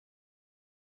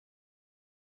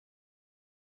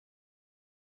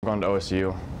I'm going to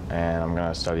OSU and I'm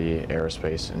going to study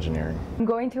aerospace engineering. I'm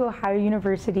going to Ohio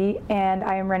University and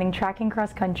I am running track and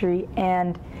cross country,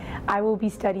 and I will be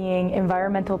studying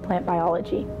environmental plant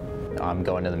biology. I'm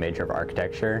going to the major of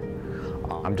architecture.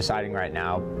 I'm deciding right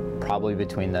now probably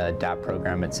between the DAP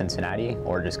program at Cincinnati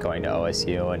or just going to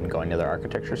OSU and going to their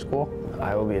architecture school.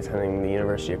 I will be attending the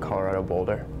University of Colorado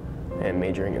Boulder and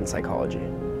majoring in psychology.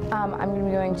 I'm going to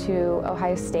be going to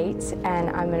Ohio State, and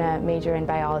I'm going to major in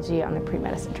biology on the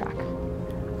pre-medicine track.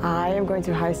 I am going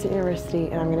to Ohio State University,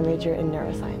 and I'm going to major in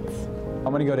neuroscience.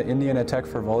 I'm going to go to Indiana Tech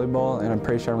for volleyball, and I'm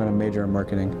pretty sure I'm going to major in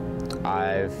marketing.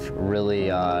 I've really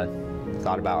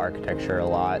thought about architecture a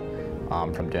lot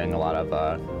from doing a lot of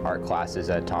art classes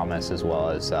at Thomas, as well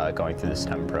as going through the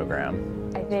STEM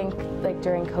program. I think like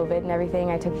during COVID and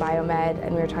everything, I took biomed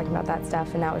and we were talking about that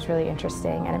stuff, and that was really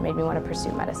interesting, and it made me want to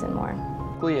pursue medicine more.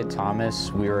 At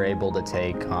Thomas, we were able to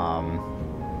take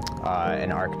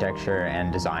an architecture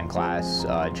and design class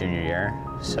junior year.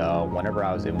 So whenever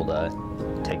I was able to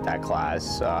take that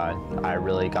class, I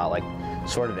really got like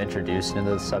sort of introduced into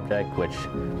the subject, which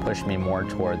pushed me more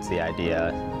towards the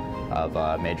idea of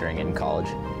majoring in college.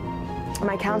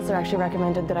 My counselor actually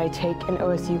recommended that I take an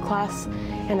OSU class,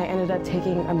 and I ended up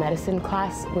taking a medicine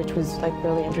class, which was like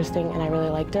really interesting, and I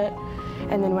really liked it.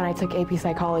 And then when I took AP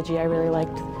psychology, I really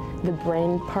liked the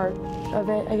brain part of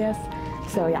it, I guess.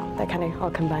 So yeah, that kind of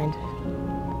all combined.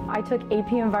 I took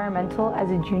AP environmental as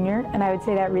a junior, and I would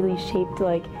say that really shaped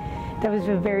that was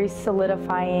a very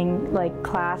solidifying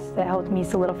class that helped me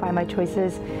solidify my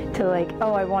choices to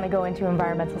oh, I want to go into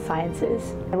environmental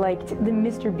sciences. I liked the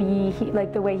Mr. B,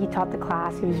 the way he taught the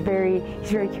class. He's very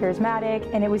charismatic,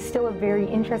 and it was still a very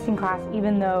interesting class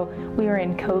even though we were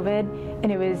in COVID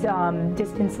and it was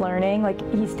distance learning.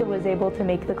 He still was able to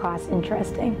make the class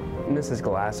interesting. Mrs.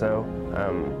 Galasso,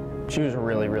 she was a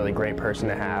really great person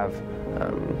to have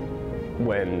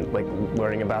when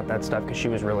learning about that stuff, because she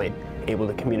was really able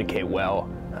to communicate well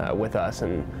with us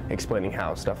and explaining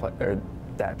how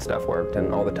that stuff worked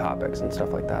and all the topics and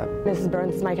stuff like that. Mrs.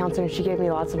 Burns is my counselor, and she gave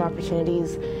me lots of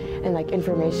opportunities and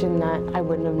information that I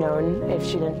wouldn't have known if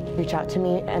she didn't reach out to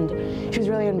me, and she was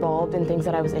really involved in things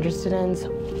that I was interested in,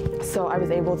 so I was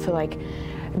able to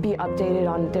be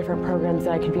updated on different programs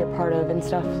that I could be a part of and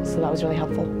stuff, so that was really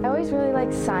helpful. I always really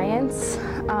liked science,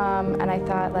 and I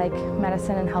thought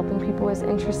medicine and helping people was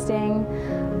interesting.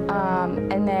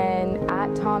 And then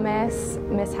at Thomas,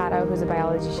 Miss Haddo, who's a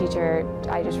biology teacher,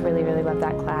 I just really loved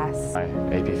that class. My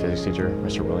AP physics teacher,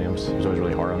 Mr. Williams, he was always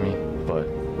really hard on me, but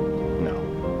no,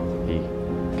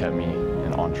 he kept me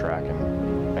on track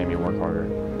and made me work harder.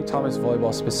 Thomas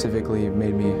volleyball specifically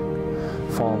made me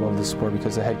fall in love with the sport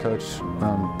because the head coach,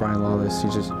 Brian Lawless,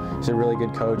 he's a really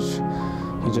good coach.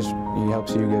 He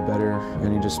helps you get better,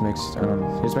 and he just makes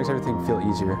everything feel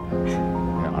easier.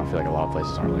 I feel like a lot of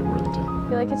places aren't like Worthington. I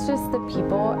feel like it's just the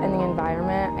people and the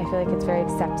environment. I feel like it's very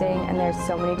accepting, and there's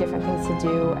so many different things to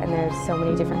do, and there's so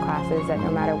many different classes that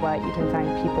no matter what, you can find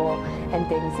people and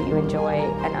things that you enjoy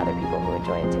and other people who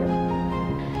enjoy it too.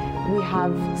 We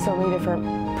have so many different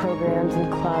programs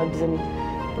and clubs and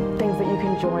things that you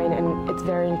can join, and it's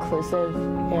very inclusive,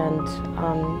 and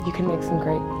you can make some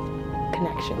great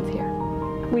connections here.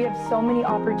 We have so many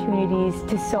opportunities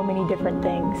to so many different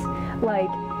things.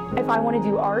 If I want to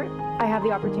do art, I have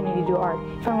the opportunity to do art.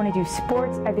 If I want to do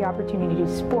sports, I have the opportunity to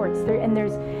do sports.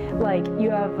 There's you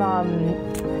have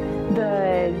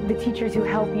the teachers who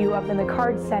help you up in the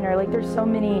card center. There's so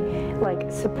many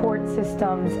support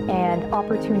systems and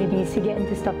opportunities to get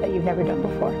into stuff that you've never done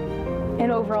before.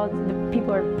 And overall, the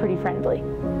people are pretty friendly.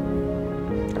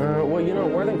 Well,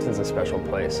 Worthington's a special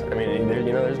place. I mean,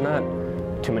 there's not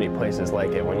too many places like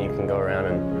it when you can go around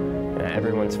and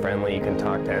everyone's friendly. You can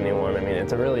talk to anyone. I mean,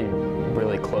 it's a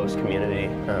really close community.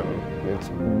 It's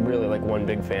really like one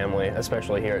big family,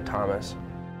 especially here at Thomas.